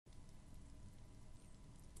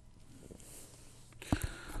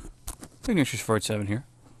Ignatius 47 here.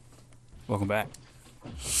 Welcome back.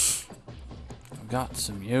 I've got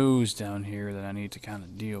some yos down here that I need to kind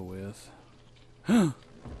of deal with.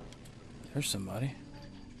 There's somebody.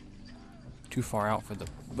 Too far out for the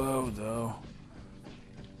bow, though.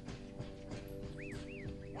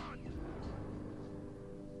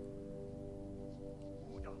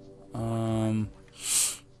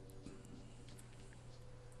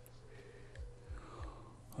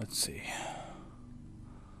 Let's see.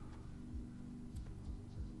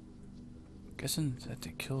 Guessing that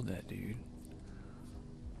they killed that dude.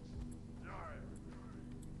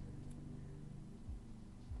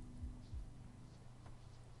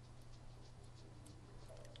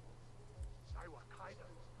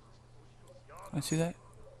 Can I see that?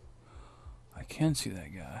 I can see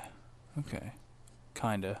that guy. Okay.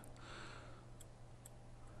 Kinda.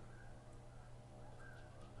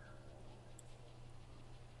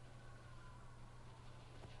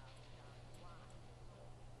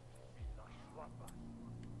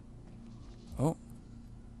 Oh.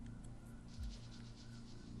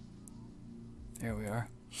 There we are.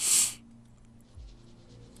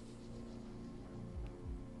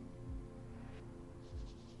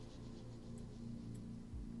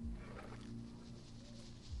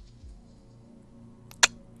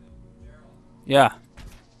 Yeah.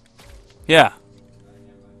 Yeah.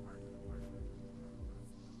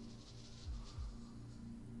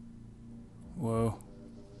 Whoa.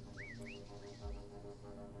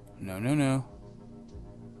 No, no, no.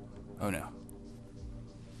 Oh, no.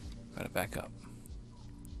 Gotta back up.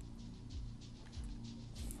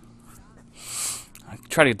 I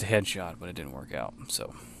tried to get the headshot, but it didn't work out,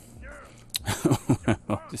 so.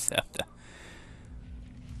 I'll just have to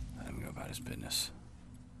let him go about his business.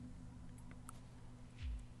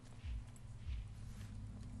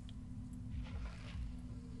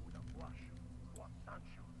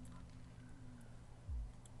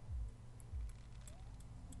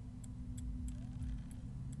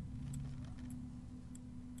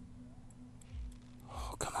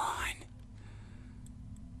 Oh, come on.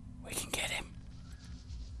 We can get him.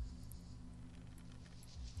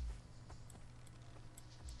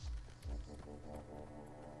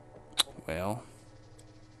 Well.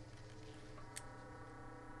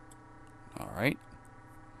 Alright.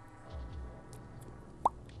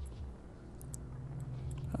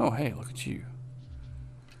 Oh, hey, look at you.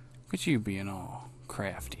 Look at you being all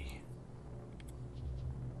crafty.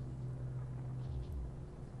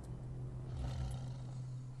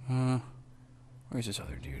 Where's this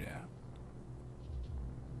other dude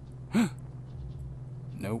at?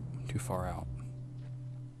 Nope, too far out.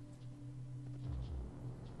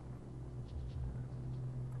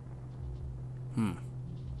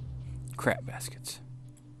 Crap baskets.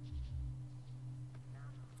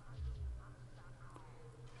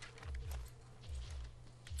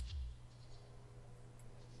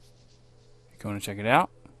 Going to check it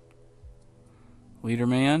out? Leader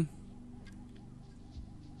man?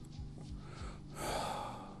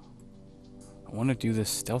 I want to do this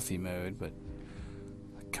stealthy mode, but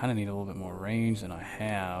I kind of need a little bit more range than I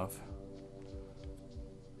have.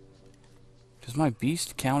 Does my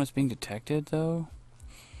beast count as being detected, though?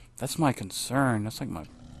 That's my concern. That's like my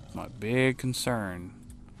big concern.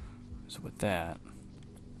 So with that.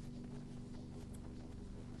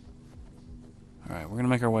 Alright, we're going to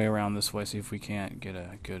make our way around this way, see if we can't get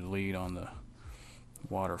a good lead on the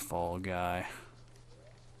waterfall guy.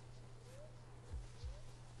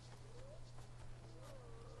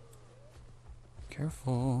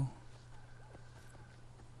 Careful.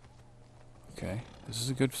 Okay, this is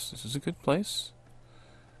a good place.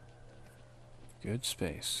 Good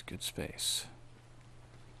space, good space.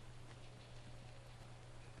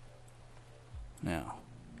 Now.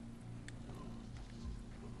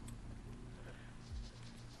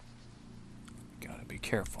 Gotta be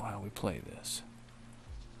careful how we play this.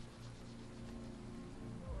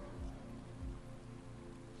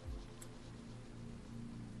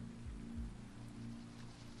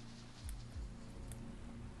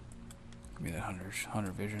 Give me that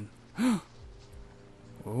hunter vision.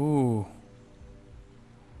 Whoa.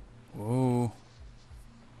 Whoa.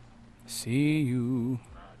 See you.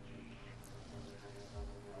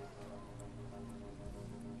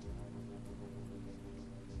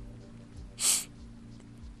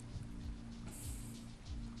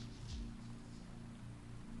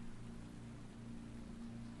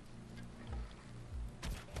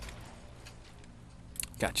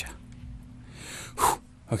 Gotcha. Whew.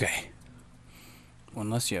 Okay. One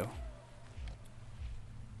less yo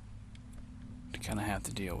to kind of have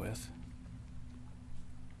to deal with.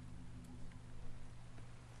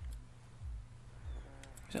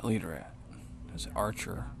 Where's that leader at? There's an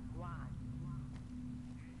archer.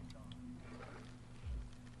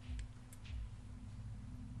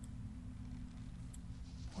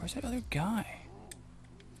 Where's that other guy?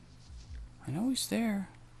 I know he's there.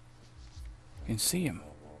 I can see him.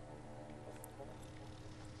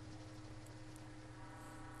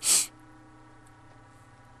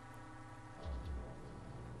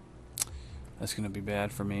 That's gonna be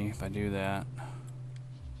bad for me if I do that.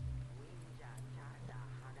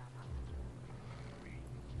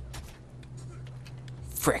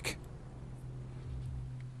 Frick.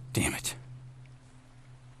 Damn it.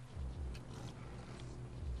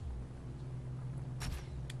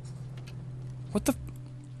 What the...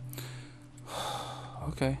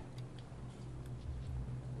 Okay.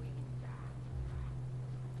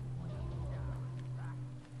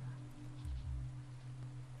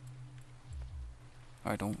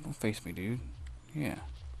 Alright, don't face me, dude. Yeah.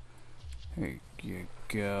 There you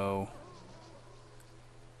go.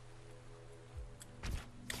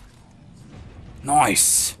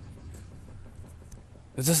 Nice!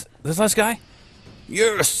 Is this last guy?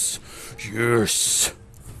 Yes! Yes!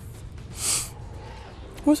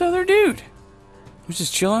 What's the other dude? Who's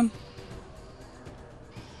just chilling?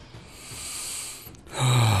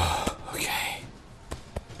 Okay.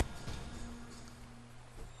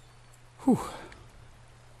 Whew.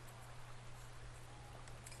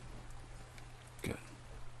 Good.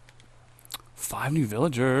 5 new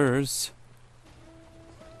villagers.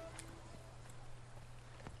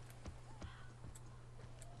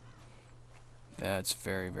 That's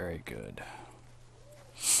very, very good.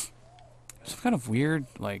 Some kind of weird,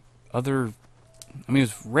 like, other... I mean, it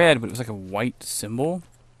was red, but it was like a white symbol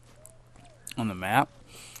on the map.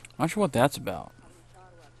 I'm not sure what that's about.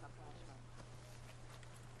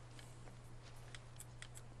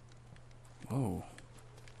 Whoa.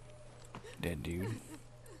 Dead dude.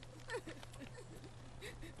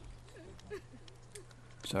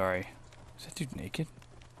 Sorry. Is that dude naked?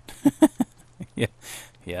 Yeah.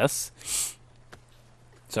 Yes.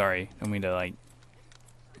 Sorry. I don't mean to, like,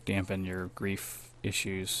 dampen your grief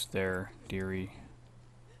issues there, dearie.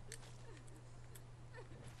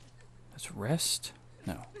 That's rest?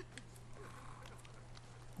 No.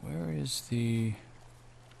 Where is the...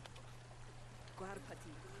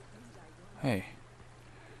 Hey.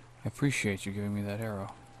 I appreciate you giving me that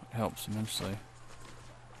arrow. It helps immensely.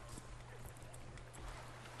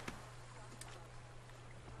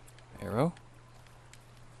 Arrow?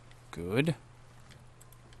 Good.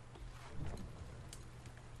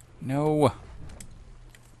 No.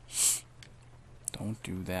 Don't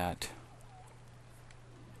do that.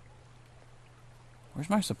 Where's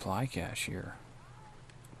my supply cache here?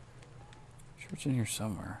 I'm sure it's in here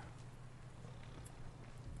somewhere.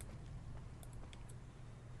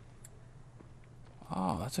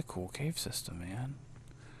 Oh, that's a cool cave system, man.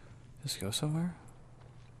 Does this go somewhere?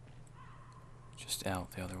 Just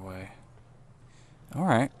out the other way.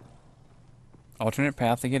 Alright. Alternate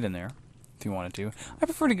path to get in there, if you wanted to. I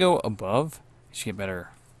prefer to go above. You should get better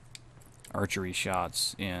archery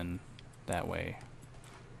shots in that way.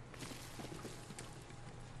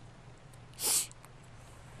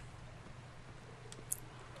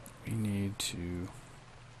 We need to...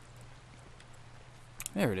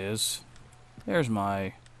 There it is. There's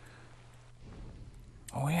my...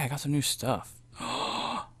 Oh yeah, I got some new stuff.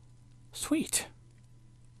 Sweet.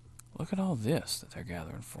 Look at all this that they're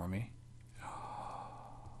gathering for me.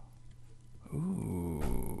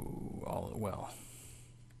 Ooh, all well.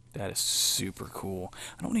 That is super cool.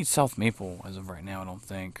 I don't need South Maple as of right now, I don't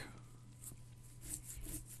think.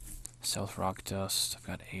 South Rock Dust. I've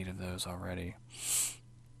got 8 of those already.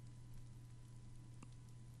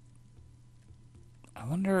 I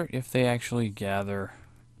wonder if they actually gather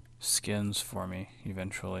skins for me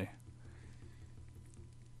eventually.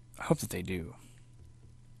 I hope that they do.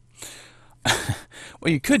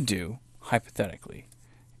 What you could do, hypothetically,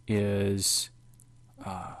 is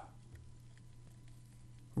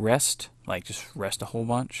rest, like just rest a whole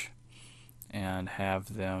bunch, and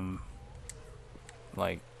have them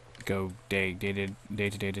like go day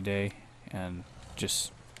to day, and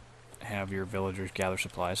just have your villagers gather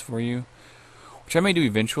supplies for you, which I may do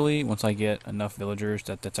eventually once I get enough villagers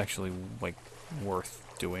that's actually like worth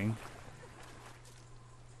doing.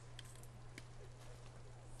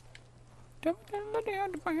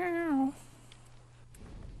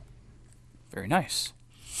 Very nice.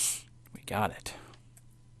 We got it.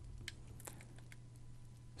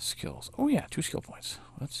 Skills. Oh yeah, 2 skill points.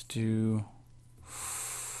 Let's do...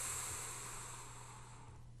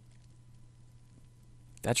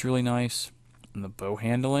 That's really nice. And the bow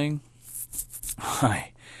handling,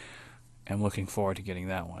 I am looking forward to getting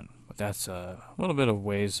that one. But that's a little bit of a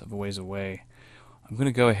ways away. I'm going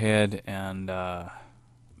to go ahead and,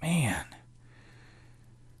 man,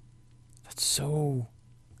 that's so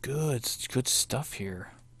good. It's good stuff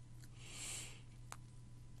here.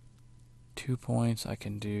 2 points. I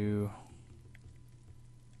can do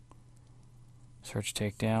search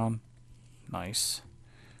takedown. Nice.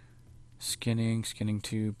 Skinning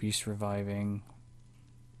 2, beast reviving.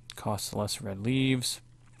 Costs less red leaves.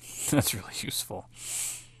 That's really useful.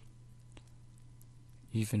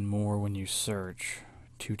 Even more when you search.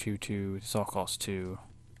 2. This all costs 2.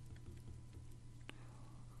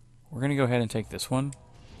 We're going to go ahead and take this one.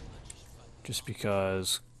 Just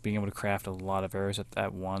because being able to craft a lot of arrows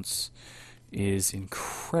at once is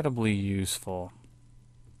incredibly useful.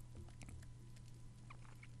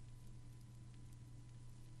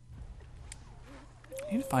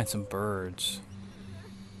 I need to find some birds.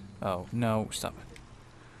 Oh, no, stop it.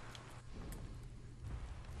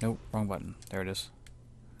 Nope, wrong button. There it is.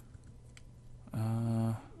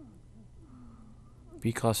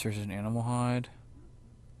 Bee clusters and animal hide.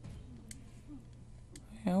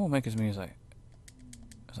 Yeah, we'll make as many as is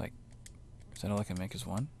that all I can make is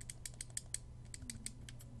one?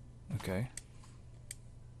 Okay.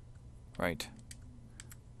 Right.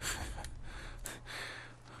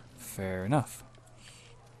 Fair enough.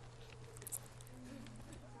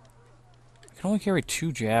 I can only carry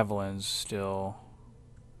 2 javelins still.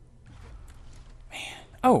 Man.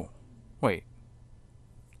 Oh! Wait.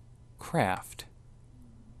 Craft.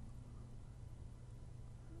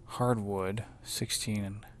 Hardwood. 16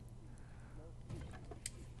 and...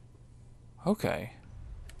 Okay.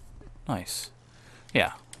 Nice.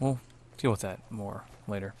 Yeah, we'll deal with that more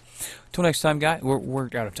later. Till next time, guys. We're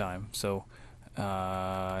out of time. So,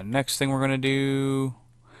 next thing we're going to do...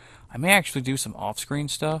 I may actually do some off-screen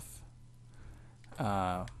stuff.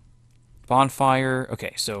 Bonfire.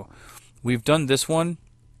 Okay, so we've done this one.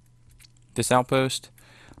 This outpost.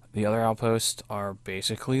 The other outposts are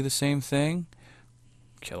basically the same thing.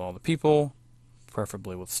 Kill all the people,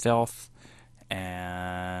 preferably with stealth,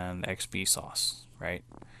 and XP sauce, right?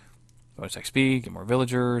 Bonus XP, get more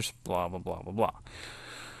villagers, blah, blah, blah, blah, blah.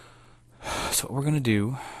 So what we're going to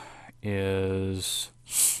do is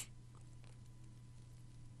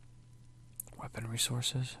weapon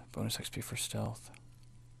resources, bonus XP for stealth.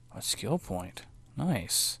 A skill point.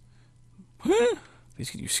 Nice.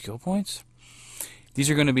 These can use skill points. These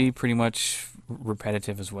are going to be pretty much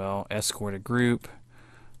repetitive as well. Escort a group.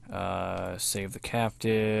 Save the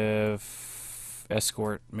captive.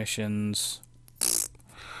 Escort missions.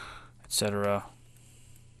 Etc.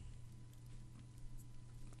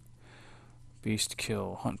 Beast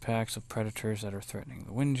kill. Hunt packs of predators that are threatening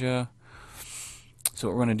the Winja. So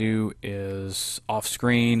what we're going to do is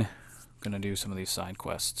off-screen, going to do some of these side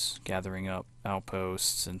quests, gathering up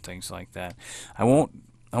outposts and things like that. I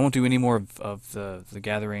won't do any more of the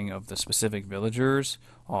gathering of the specific villagers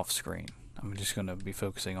off-screen. I'm just going to be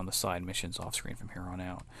focusing on the side missions off-screen from here on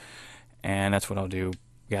out. And that's what I'll do,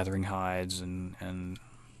 gathering hides and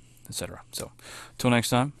etc. So, till next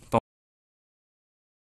time.